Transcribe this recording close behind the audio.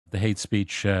the hate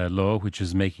speech law, which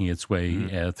is making its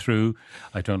way through.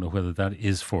 I don't know whether that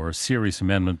is for a serious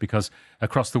amendment, because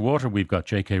across the water we've got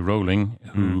J.K. Rowling,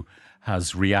 who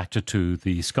has reacted to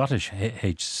the Scottish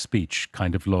hate speech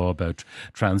kind of law about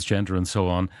transgender and so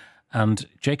on. And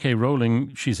J.K.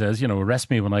 Rowling, she says,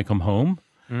 arrest me when I come home,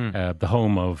 the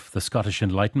home of the Scottish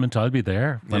Enlightenment. I'll be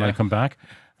there when I come back.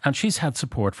 And she's had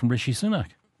support from Rishi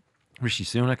Sunak. Rishi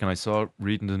Sunak, and I saw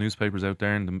reading the newspapers out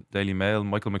there in the Daily Mail,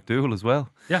 Michael McDougall as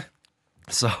well. Yeah.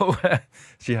 So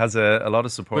she has a lot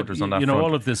of supporters on that front.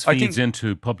 All of this feeds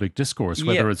into public discourse,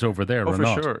 whether it's over there or for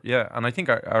not. Sure, yeah. And I think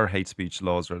our hate speech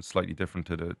laws are slightly different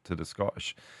to the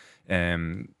Scottish,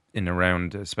 in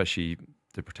around especially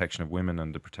the protection of women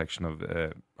and the protection of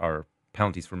our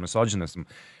penalties for misogynism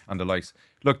and the likes.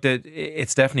 Look,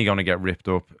 it's definitely going to get ripped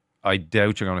up. I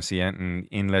doubt you're going to see anything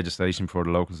in legislation for the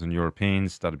locals and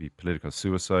Europeans. That'll be political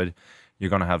suicide.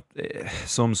 You're going to have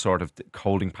some sort of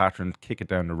holding pattern, kick it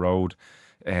down the road.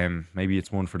 Maybe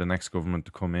it's one for the next government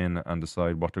to come in and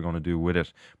decide what they're going to do with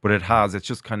it. But it's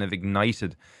just kind of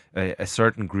ignited a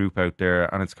certain group out there,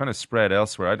 and it's kind of spread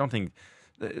elsewhere. I don't think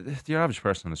the average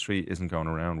person on the street isn't going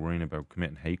around worrying about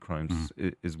committing hate crimes,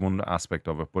 is one aspect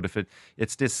of it. But if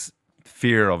it's this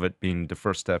fear of it being the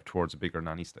first step towards a bigger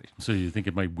nanny state. So you think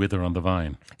it might wither on the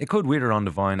vine? It could wither on the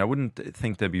vine. I wouldn't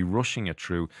think they'd be rushing it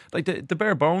through. Like the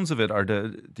bare bones of it are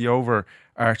the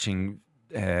overarching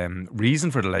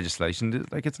reason for the legislation.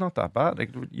 Like, it's not that bad.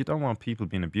 Like, you don't want people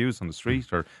being abused on the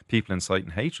street or people inciting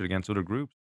hatred against other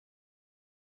groups.